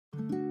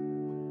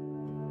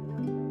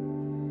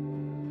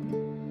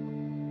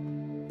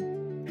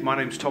My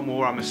name's Tom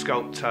Moore. I'm a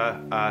sculptor,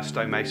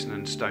 stonemason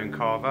and stone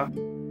carver,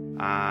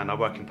 and I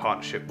work in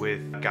partnership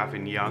with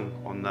Gavin Young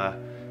on the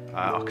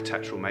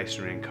architectural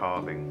masonry and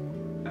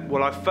carving.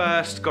 Well, I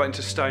first got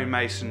into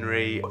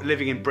stonemasonry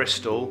living in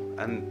Bristol,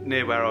 and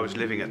near where I was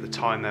living at the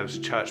time there was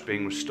a church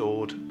being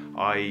restored.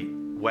 I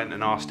went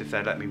and asked if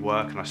they'd let me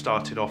work, and I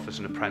started off as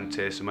an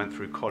apprentice and went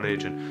through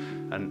college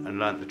and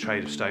learnt the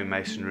trade of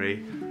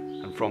stonemasonry.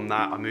 And from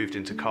that I moved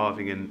into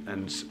carving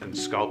and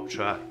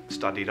sculpture,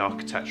 studied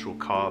architectural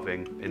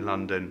carving in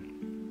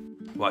London,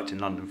 worked in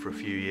London for a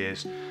few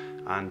years,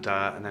 and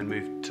then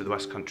moved to the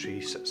West Country,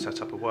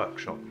 set up a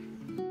workshop.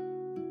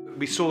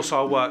 We source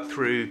our work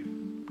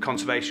through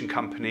conservation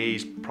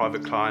companies,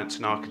 private clients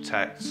and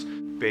architects,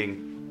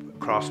 being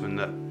craftsmen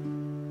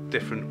that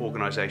different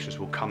organisations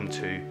will come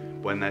to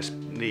when there's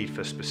need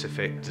for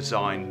specific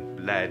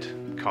design-led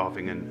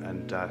carving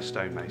and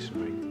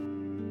stonemasonry.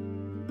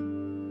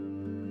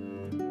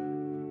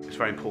 It's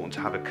very important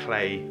to have a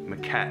clay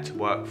maquette to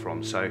work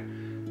from,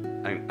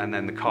 and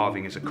then the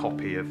carving is a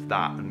copy of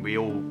that, and we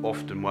all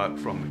often work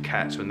from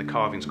maquettes. When the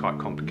carving's quite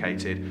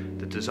complicated,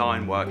 the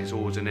design work is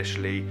always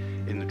initially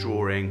in the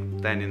drawing,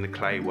 then in the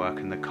clay work,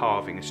 and the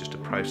carving is just a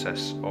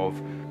process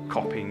of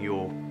copying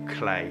your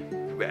clay.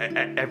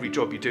 Every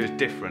job you do is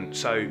different,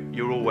 so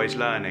you're always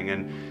learning,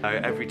 and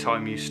every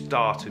time you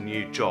start a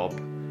new job,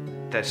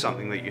 there's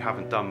something that you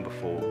haven't done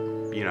before.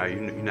 You know, you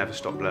never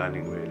stop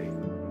learning, really.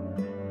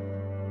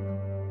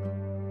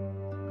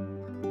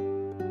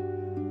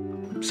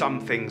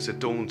 Some things are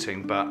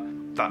daunting, but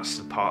that's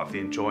the part of the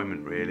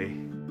enjoyment, really.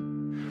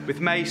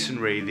 With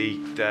masonry,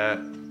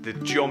 the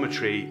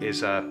geometry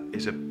is a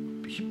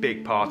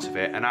big part of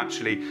it, and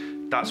actually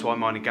that's why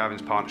mine and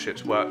Gavin's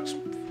partnerships works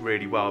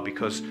really well,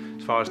 because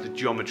as far as the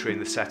geometry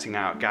and the setting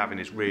out, Gavin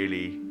is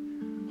really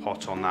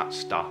hot on that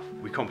stuff.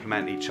 We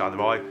complement each other.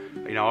 I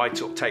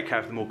sort of take care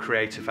of the more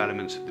creative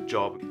elements of the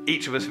job.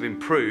 Each of us have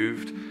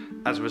improved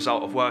as a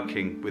result of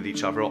working with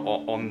each other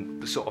on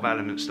the sort of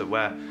elements that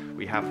where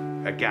we have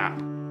a gap.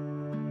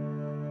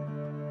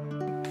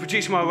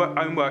 Producing my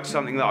own work is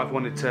something that I've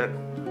wanted to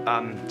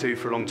do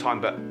for a long time,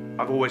 but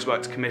I've always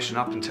worked to commission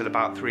up until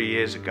about 3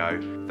 years ago.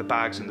 The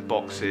bags and the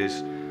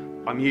boxes,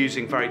 I'm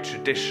using very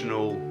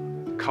traditional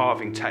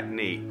carving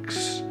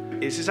techniques.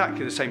 It's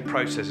exactly the same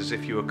process as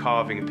if you were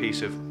carving a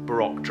piece of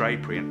Baroque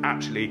drapery, and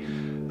actually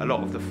a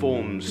lot of the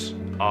forms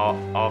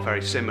are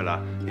very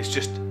similar. It's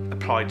just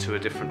applied to a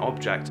different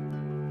object.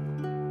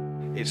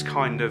 It's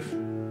kind of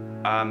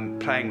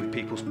playing with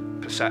people's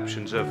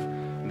perceptions of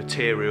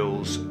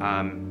materials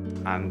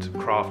and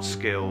craft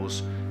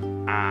skills,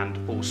 and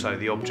also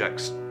the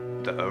objects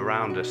that are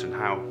around us and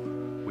how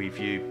we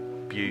view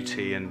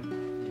beauty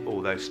and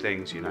all those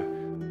things, you know.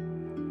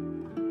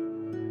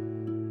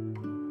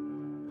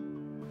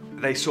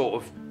 They sort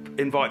of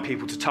invite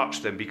people to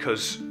touch them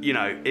because, you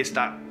know, it's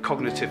that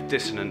cognitive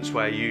dissonance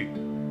where you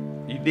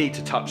need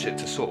to touch it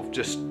to sort of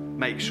just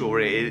make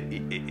sure it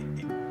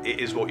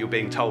is what you're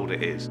being told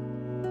it is.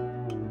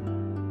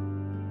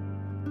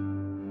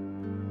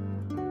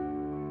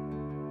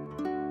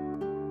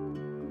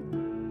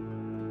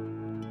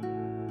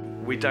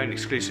 We don't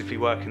exclusively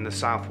work in the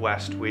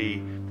southwest.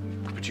 We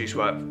produce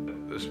work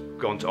that's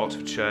gone to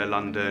Oxfordshire,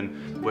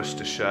 London,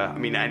 Worcestershire, I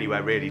mean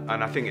anywhere really.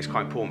 And I think it's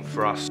quite important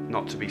for us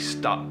not to be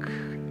stuck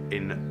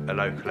in a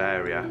local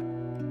area.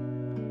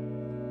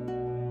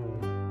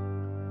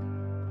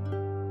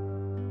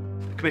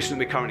 The commission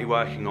that we're currently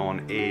working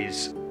on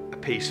is a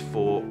piece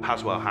for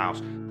Haswell House.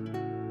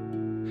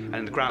 And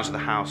in the grounds of the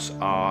house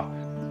are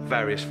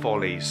various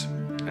follies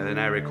in an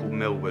area called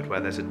Millwood, where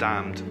there's a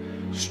dammed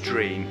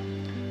stream,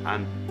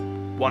 and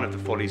one of the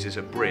follies is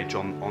a bridge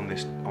on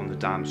the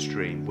dammed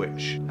stream,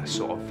 which is a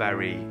sort of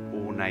very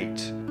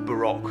ornate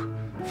Baroque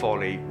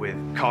folly with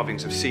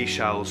carvings of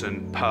seashells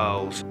and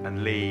pearls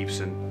and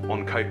leaves and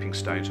on coping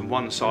stones, and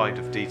one side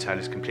of detail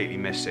is completely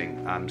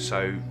missing.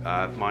 So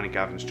mine and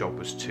Gavin's job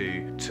was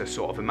to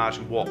sort of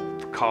imagine what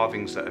the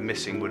carvings that are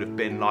missing would have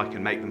been like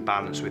and make them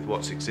balance with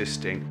what's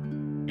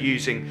existing,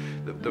 using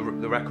the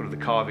record of the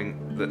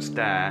carving that's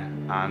there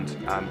and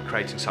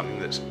creating something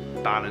that's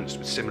balanced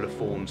with similar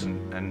forms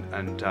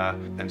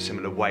and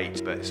similar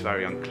weight, but it's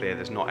very unclear.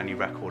 There's not any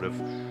record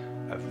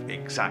of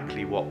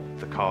exactly what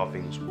the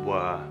carvings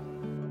were.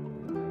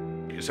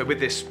 So with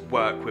this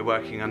work, we're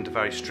working under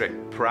very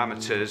strict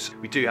parameters.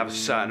 We do have a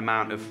certain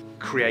amount of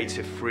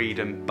creative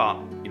freedom, but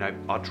you know,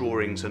 our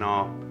drawings and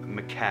our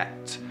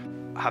maquette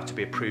have to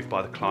be approved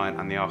by the client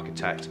and the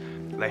architect.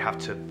 They have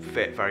to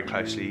fit very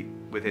closely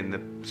within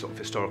the sort of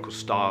historical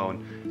style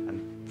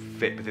and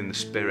fit within the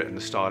spirit and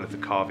the style of the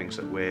carvings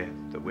that we're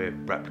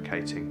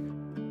replicating.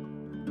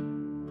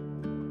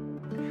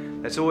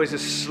 There's always a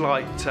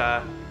slight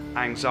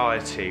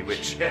anxiety,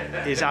 which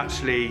is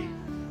actually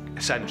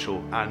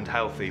essential and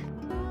healthy.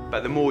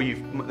 But the more you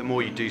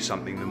do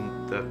something,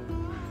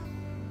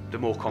 the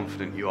more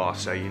confident you are.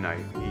 So you know,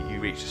 you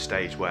reach a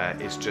stage where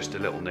it's just a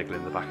little niggle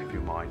in the back of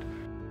your mind.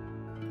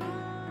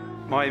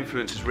 My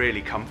influence has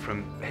really come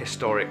from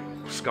historic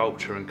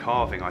sculpture and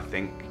carving, I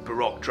think.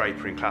 Baroque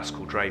drapery and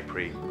classical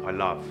drapery I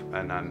love,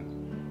 and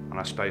and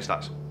I suppose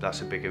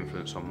that's a big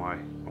influence on my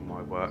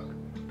work.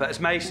 But as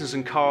masons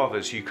and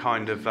carvers, you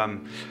kind of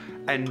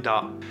end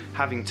up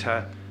having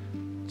to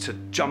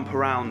jump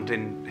around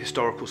in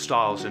historical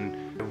styles,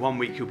 and one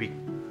week you'll be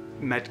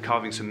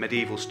carving some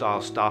medieval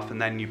style stuff,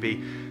 and then you'll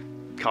be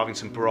carving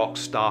some Baroque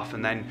stuff,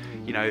 and then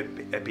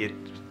it'd be a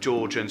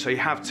Georgian. So you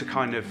have to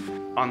kind of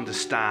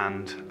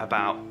understand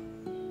about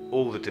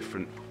all the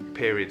different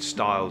period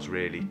styles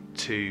really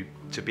to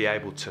be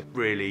able to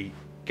really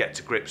get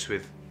to grips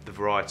with the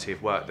variety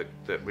of work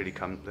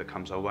that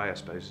comes our way, I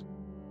suppose.